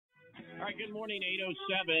All right, good morning,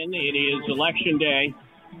 8:07. It is Election Day,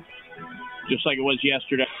 just like it was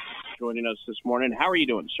yesterday. Joining us this morning. How are you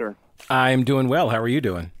doing, sir? I'm doing well. How are you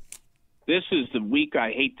doing? This is the week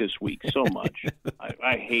I hate this week so much.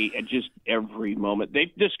 I hate it just every moment.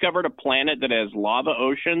 They've discovered a planet that has lava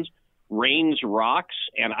oceans, rains rocks,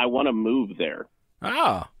 and I want to move there.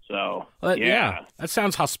 Oh. So, yeah. That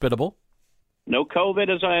sounds hospitable. No COVID,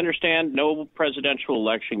 as I understand. No presidential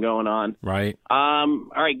election going on. Right. All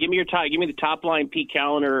right, give me the top line Pete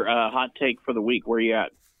Callender hot take for the week. Where are you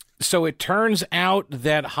at? So it turns out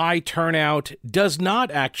that high turnout does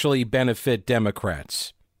not actually benefit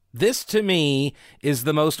Democrats. This, to me, is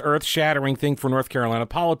the most earth-shattering thing for North Carolina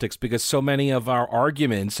politics because so many of our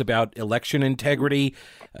arguments about election integrity,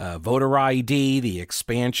 voter ID, the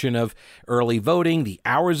expansion of early voting, the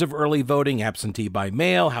hours of early voting, absentee by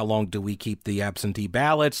mail, how long do we keep the absentee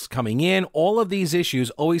ballots coming in, all of these issues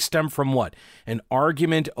always stem from what? An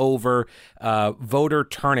argument over voter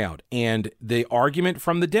turnout. And the argument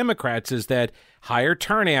from the Democrats is that higher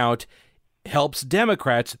turnout helps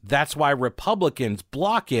Democrats. That's why Republicans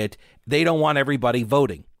block it. They don't want everybody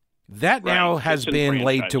voting. That now has been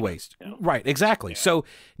laid to waste. Yeah. Right, exactly. Yeah. So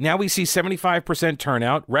now we see 75%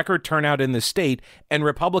 turnout, record turnout in the state, and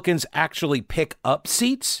Republicans actually pick up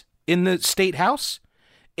seats in the state house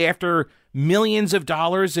after millions of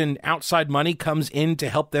dollars in outside money comes in to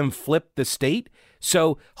help them flip the state.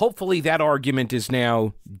 So hopefully that argument is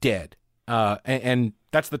now dead. And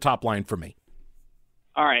that's the top line for me.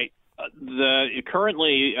 All right.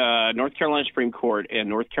 Currently, North Carolina Supreme Court and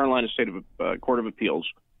North Carolina State Court of Appeals,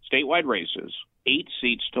 statewide races, 8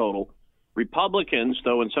 seats total. Republicans,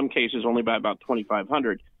 though in some cases only by about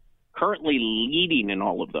 2,500, currently leading in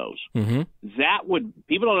all of those. Mm-hmm.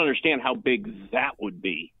 People don't understand how big that would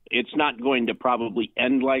be. It's not going to probably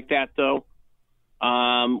end like that, though.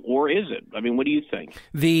 Or is it? I mean, what do you think?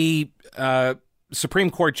 The Supreme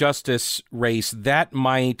Court justice race, that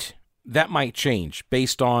might change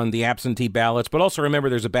based on the absentee ballots, but also remember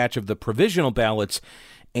there's a batch of the provisional ballots,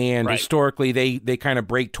 and right. Historically they kind of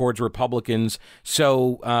break towards Republicans.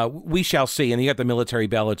 So we shall see, and you got the military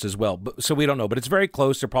ballots as well. So we don't know, but it's very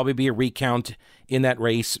close. There'll probably be a recount in that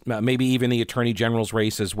race, maybe even the Attorney General's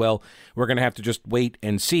race as well. We're going to have to just wait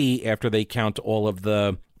and see after they count all of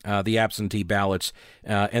the absentee ballots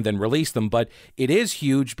and then release them. But it is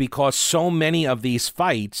huge because so many of these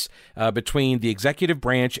fights between the executive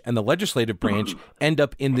branch and the legislative branch end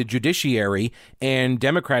up in the judiciary, and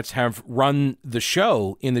Democrats have run the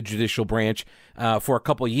show in the judicial branch for a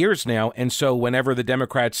couple of years now. And so whenever the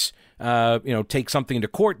Democrats take something to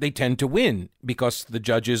court, they tend to win because the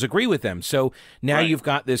judges agree with them. So now right. You've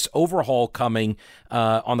got this overhaul coming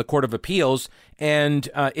on the Court of Appeals. And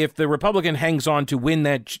if the Republican hangs on to win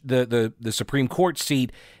that the Supreme Court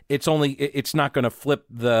seat, it's not going to flip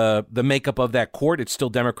the makeup of that court. It's still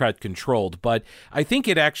Democrat controlled. But I think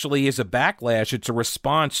it actually is a backlash. It's a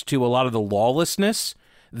response to a lot of the lawlessness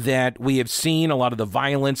that we have seen, a lot of the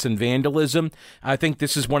violence and vandalism. I think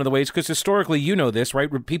this is one of the ways, because historically, you know this, right?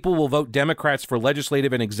 People will vote Democrats for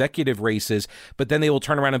legislative and executive races, but then they will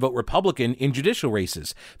turn around and vote Republican in judicial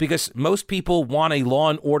races, because most people want a law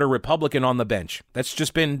and order Republican on the bench. That's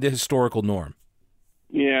just been the historical norm.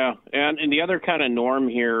 Yeah, and the other kind of norm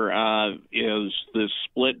here is the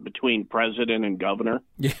split between president and governor.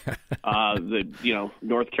 Yeah,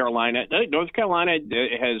 North Carolina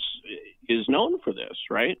is known for this,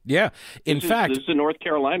 right? Yeah. This is a North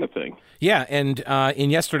Carolina thing. Yeah, and in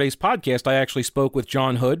yesterday's podcast, I actually spoke with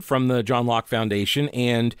John Hood from the John Locke Foundation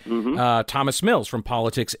and Thomas Mills from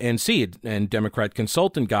Politics NC, and Democrat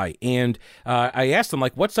consultant guy. And I asked them,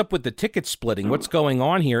 what's up with the ticket splitting? What's going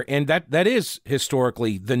on here? And that is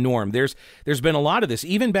historically the norm. There's been a lot of this.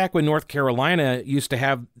 Even back when North Carolina used to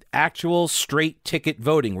have actual straight ticket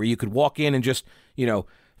voting, where you could walk in and just,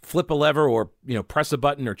 flip a lever or, press a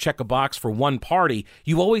button or check a box for one party,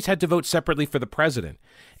 you always had to vote separately for the president.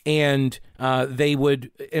 And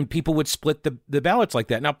people would split the ballots like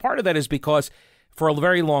that. Now, part of that is because for a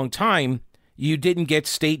very long time, you didn't get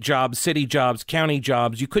state jobs, city jobs, county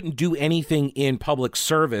jobs. You couldn't do anything in public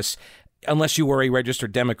service unless you were a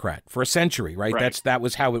registered Democrat for a century, right? That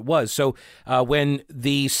was how it was. So when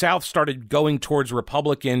the South started going towards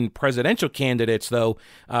Republican presidential candidates, though,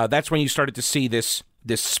 that's when you started to see this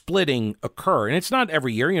splitting occur. And it's not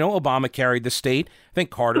every year. Obama carried the state. I think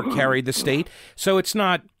Carter carried the state. So it's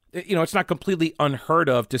not completely unheard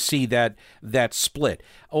of to see that split.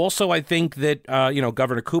 Also, I think that,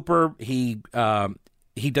 Governor Cooper, he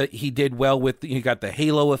he did well with, he got the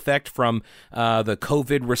halo effect from the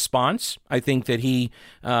COVID response. I think that he,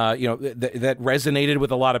 that resonated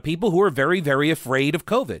with a lot of people who are very, very afraid of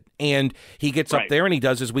COVID. And he gets up there and he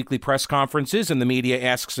does his weekly press conferences, and the media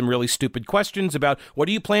asks him really stupid questions about what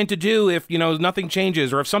do you plan to do if, nothing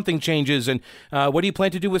changes, or if something changes, and what do you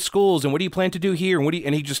plan to do with schools, and what do you plan to do here, and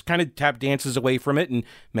and he just kind of tap dances away from it and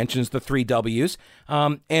mentions the 3 W's.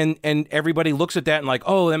 And everybody looks at that and like,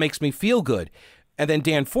 oh, that makes me feel good. And then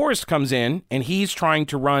Dan Forest comes in, and he's trying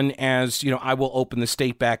to run as, I will open the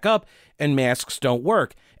state back up, and masks don't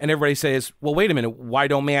work. And everybody says, well, wait a minute, why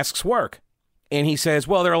don't masks work? And he says,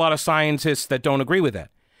 well, there are a lot of scientists that don't agree with that.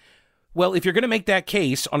 Well, if you're going to make that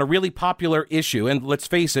case on a really popular issue, and let's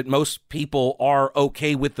face it, most people are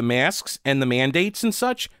okay with the masks and the mandates and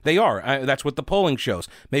such. They are. That's what the polling shows.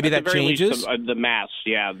 Maybe that changes. Least, the masks,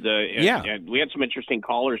 yeah. We had some interesting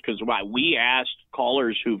callers because we asked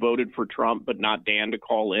callers who voted for Trump but not Dan to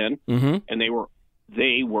call in, and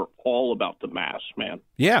they were all about the masks, man.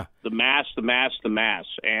 Yeah. The masks.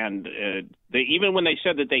 And even when they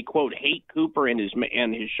said that they, quote, hate Cooper and his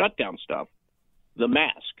shutdown stuff, the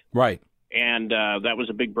mask. Right. And that was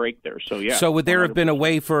a big break there. So, yeah. So would there 100%. Have been a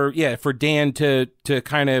way for Dan to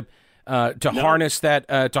kind of harness that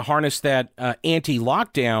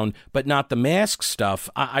anti-lockdown, but not the mask stuff?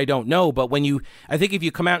 I don't know. But I think if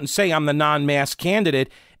you come out and say I'm the non-mask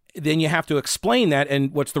candidate, then you have to explain that.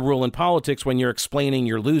 And what's the rule in politics? When you're explaining,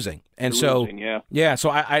 you're losing. And so So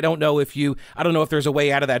I don't know if there's a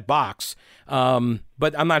way out of that box.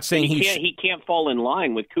 But I'm not saying he can't fall in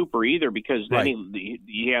line with Cooper either, because then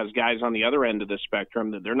he has guys on the other end of the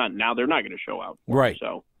spectrum that they're not going to show out for. Right.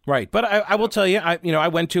 So. Right, but I will tell you, I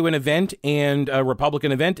went to an event, and a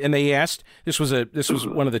Republican event, and they asked. This was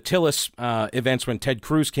one of the Tillis events when Ted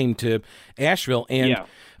Cruz came to Asheville, and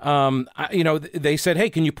they said, "Hey,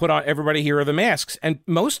 can you put on? Everybody here are the masks," and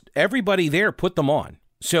everybody there put them on.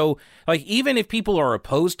 So, even if people are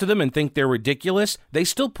opposed to them and think they're ridiculous, they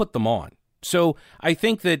still put them on. So, I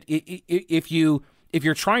think that if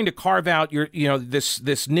you're trying to carve out your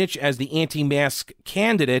this niche as the anti-mask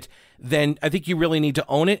candidate, then I think you really need to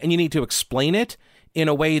own it, and you need to explain it in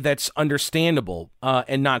a way that's understandable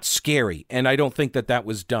and not scary. And I don't think that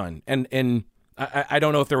was done. And I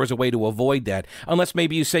don't know if there was a way to avoid that, unless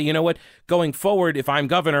maybe you say, you know what, going forward, if I'm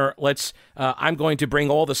governor, I'm going to bring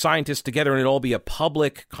all the scientists together, and it'll all be a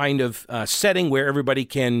public kind of setting where everybody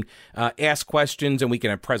can ask questions and we can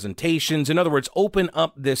have presentations. In other words, open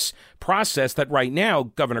up this process that right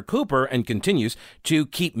now Governor Cooper and continues to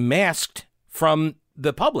keep masked from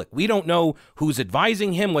the public. We don't know who's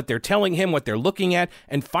advising him, what they're telling him, what they're looking at.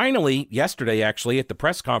 And finally, yesterday, actually, at the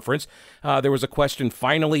press conference, there was a question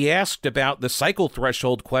finally asked about the cycle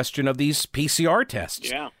threshold question of these PCR tests.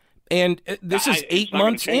 Yeah. And this is 8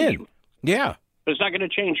 months in. Yeah. But it's not going to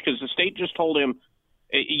change, because the state just told him,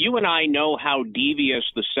 you and I know how devious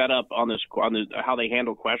the setup on how they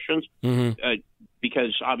handle questions,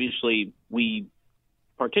 because obviously we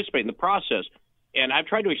participate in the process. And I've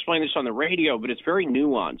tried to explain this on the radio, but it's very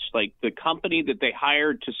nuanced. Like, the company that they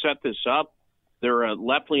hired to set this up, they're a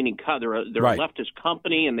left-leaning they're a leftist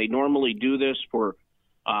company, and they normally do this for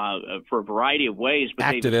a variety of ways. But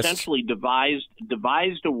Activists. They've essentially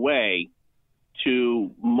devised a way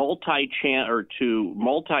to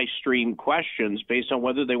multi-stream questions based on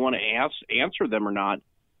whether they want to answer them or not.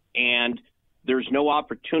 And there's no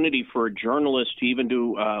opportunity for a journalist to even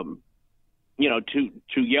do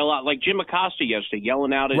to yell out, like Jim Acosta yesterday,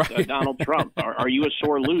 yelling out at Donald Trump, are you a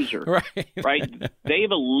sore loser? Right?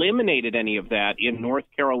 They've eliminated any of that in North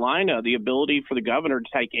Carolina, the ability for the governor to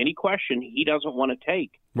take any question he doesn't want to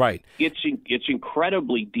take. Right. It's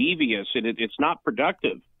incredibly devious, and it's not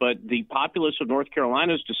productive. But the populace of North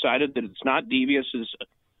Carolina has decided that it's not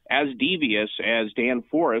as devious as Dan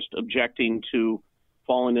Forest objecting to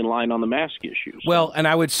falling in line on the mask issues. Well, and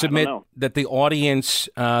I would submit that the audience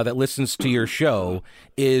that listens to your show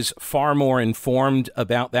is far more informed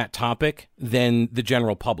about that topic than the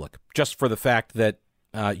general public, just for the fact that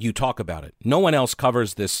you talk about it. No one else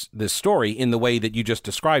covers this story in the way that you just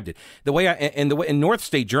described it. And North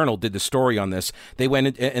State Journal did the story on this. They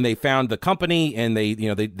went and they found the company, and they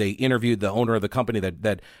interviewed the owner of the company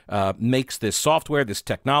that makes this software, this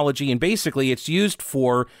technology, and basically it's used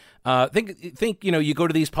for think you go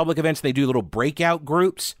to these public events, they do little breakout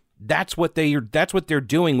groups. That's what they're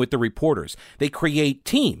doing with the reporters. They create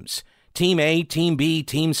teams. Team A, Team B,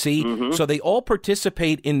 Team C. Mm-hmm. So they all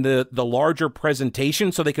participate in the larger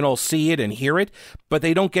presentation so they can all see it and hear it, but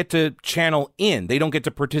they don't get to channel in. They don't get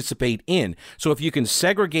to participate in. So if you can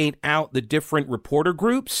segregate out the different reporter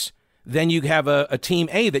groups, then you have a team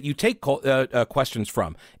A that you take questions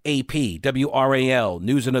from. AP, WRAL,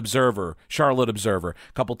 News and Observer, Charlotte Observer,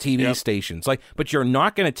 a couple TV stations. But you're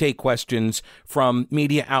not going to take questions from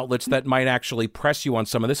media outlets that might actually press you on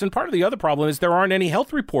some of this. And part of the other problem is there aren't any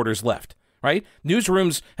health reporters left, right?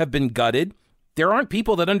 Newsrooms have been gutted. There aren't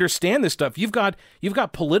people that understand this stuff. You've got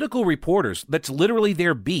political reporters. That's literally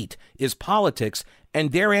their beat is politics,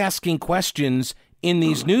 and they're asking questions in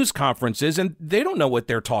these news conferences, and they don't know what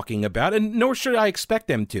they're talking about, and nor should I expect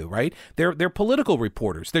them to, right? They're political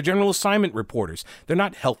reporters. They're general assignment reporters. They're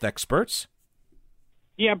not health experts.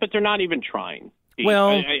 Yeah, but they're not even trying.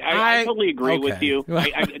 Well, I totally agree with you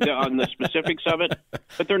on the specifics of it,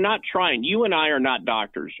 but they're not trying. You and I are not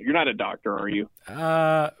doctors. You're not a doctor, are you?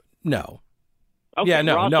 No. Okay, yeah,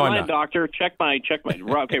 no, Ross, no, I'm I'm not not. a doctor. Check my.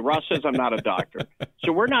 Okay, Ross says I'm not a doctor.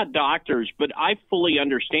 So we're not doctors, but I fully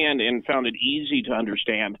understand and found it easy to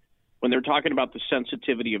understand when they're talking about the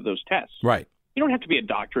sensitivity of those tests. Right. You don't have to be a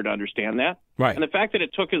doctor to understand that. Right. And the fact that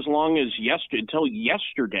it took as long as until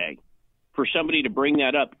yesterday for somebody to bring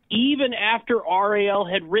that up, even after RAL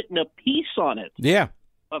had written a piece on it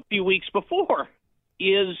a few weeks before,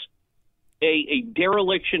 is a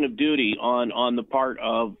dereliction of duty on the part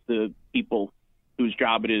of the people whose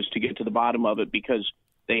job it is to get to the bottom of it, because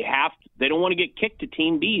they don't want to get kicked to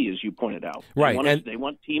Team B, as you pointed out. Right. They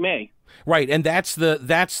want Team A. Right, and that's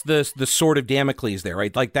the sword of Damocles there,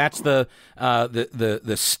 right? Like that's the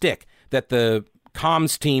stick that the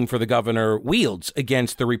comms team for the governor wields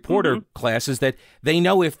against the reporter classes, that they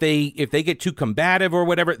know if they get too combative or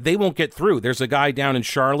whatever, they won't get through. There's a guy down in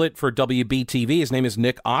Charlotte for WBTV. His name is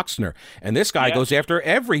Nick Ochsner, and this guy goes after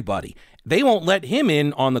everybody. They won't let him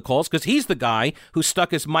in on the calls because he's the guy who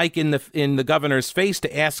stuck his mic in the governor's face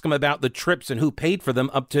to ask him about the trips and who paid for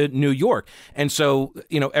them up to New York. And so,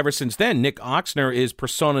 ever since then, Nick Ochsner is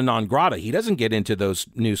persona non grata. He doesn't get into those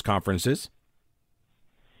news conferences.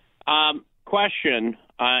 Question,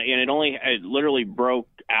 and it literally broke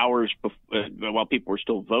hours while people were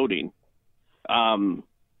still voting.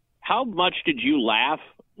 How much did you laugh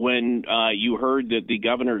when you heard that the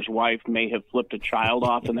governor's wife may have flipped a child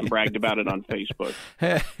off and then bragged about it on Facebook?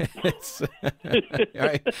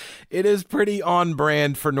 It is pretty on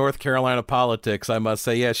brand for North Carolina politics, I must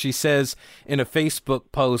say. Yeah, she says in a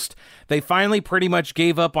Facebook post, they finally pretty much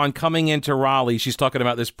gave up on coming into Raleigh. She's talking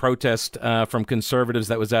about this protest from conservatives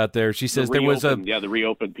that was out there. She says the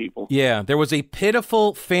reopened people. Yeah, there was a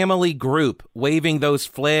pitiful family group waving those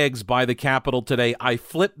flags by the Capitol today. I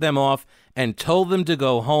flipped them off and told them to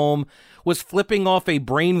go home. Was flipping off a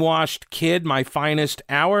brainwashed kid my finest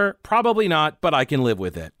hour? Probably not, but I can live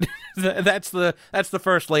with it. That's the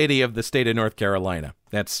first lady of the state of North Carolina.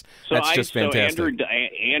 That's just fantastic. So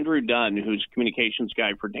Andrew Dunn, who's communications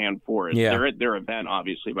guy for Dan Forest, they're at their event,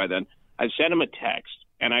 obviously, by then. I sent him a text,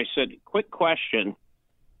 and I said, quick question.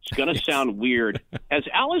 It's going to sound weird. Has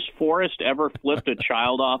Alice Forrest ever flipped a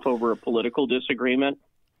child off over a political disagreement?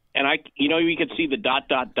 And you can see the ...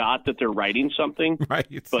 that they're writing something, right?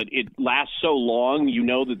 But it lasts so long,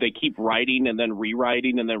 that they keep writing and then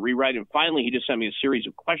rewriting and then rewriting. And finally, he just sent me a series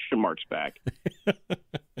of question marks back.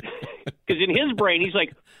 Because in his brain, he's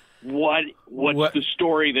like, what's the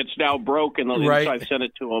story that's now broken? Right. So I sent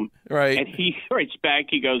it to him. Right. And he writes back,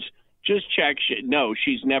 he goes, just check. No,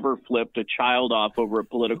 she's never flipped a child off over a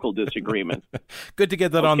political disagreement. Good to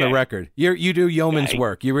get that on the record. You do yeoman's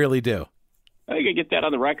work. You really do. I think I get that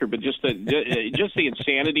on the record, but just the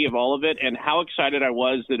insanity of all of it, and how excited I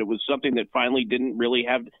was that it was something that finally didn't really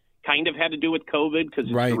had to do with COVID, because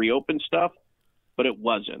it's the reopened stuff, but it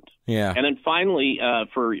wasn't. Yeah. And then finally,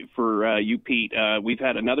 for you, Pete, we've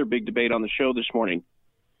had another big debate on the show this morning.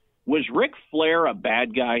 Was Ric Flair a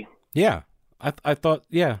bad guy? Yeah, I thought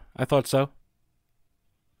so.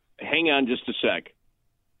 Hang on just a sec.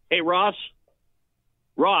 Hey, Ross.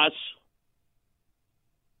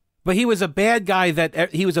 But he was a bad guy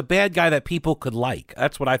that people could like.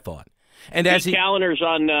 That's what I thought. And Pete Callender's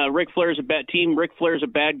on Ric Flair's a bad team. Ric Flair's a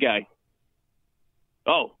bad guy.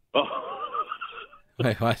 Oh.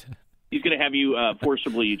 Wait, what? He's going to have you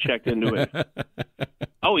forcibly checked into it.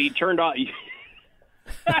 Oh, he turned off.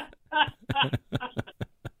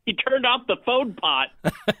 He turned off the phone pot.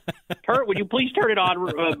 Would you please turn it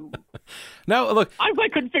on? No, look. I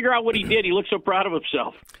couldn't figure out what he did. He looked so proud of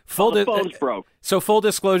himself. The phone's broke. So full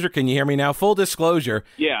disclosure, can you hear me now? Full disclosure.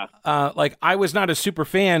 Yeah. I was not a super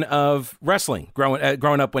fan of wrestling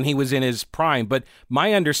growing up when he was in his prime, but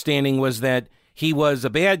my understanding was that he was a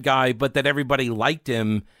bad guy, but that everybody liked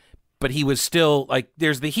him, but he was still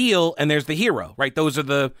there's the heel and there's the hero, right? Those are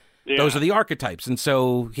the Yeah. Those are the archetypes. And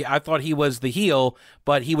so I thought he was the heel,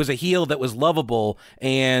 but he was a heel that was lovable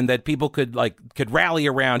and that people could rally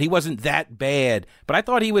around. He wasn't that bad, but I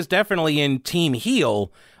thought he was definitely in team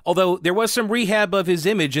heel, although there was some rehab of his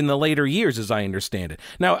image in the later years, as I understand it.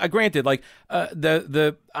 Now, granted,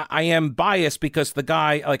 I am biased because the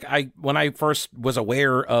guy, when I first was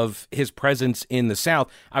aware of his presence in the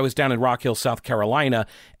South, I was down in Rock Hill, South Carolina,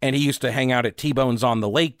 and he used to hang out at T-Bone's on the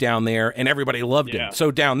lake down there, and everybody loved him. So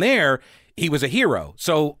down there, he was a hero.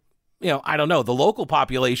 So, I don't know. The local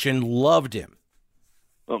population loved him.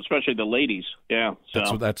 Well, especially the ladies. Yeah.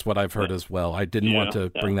 So that's what I've heard as well. I didn't want to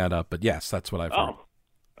bring that up, but yes, that's what I've heard.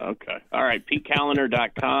 Okay. All right.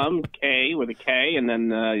 PeteCallender.com, K with a K. And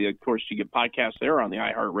then, of course, you get podcasts there on the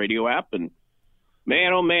iHeartRadio app. And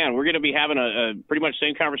man, oh, man, we're going to be having a pretty much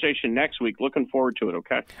same conversation next week. Looking forward to it,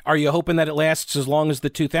 okay? Are you hoping that it lasts as long as the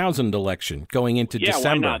 2000 election going into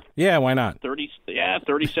December? Why not? Yeah, why not?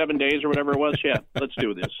 37 days or whatever it was. Yeah, let's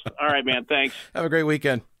do this. All right, man. Thanks. Have a great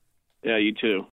weekend. Yeah, you too.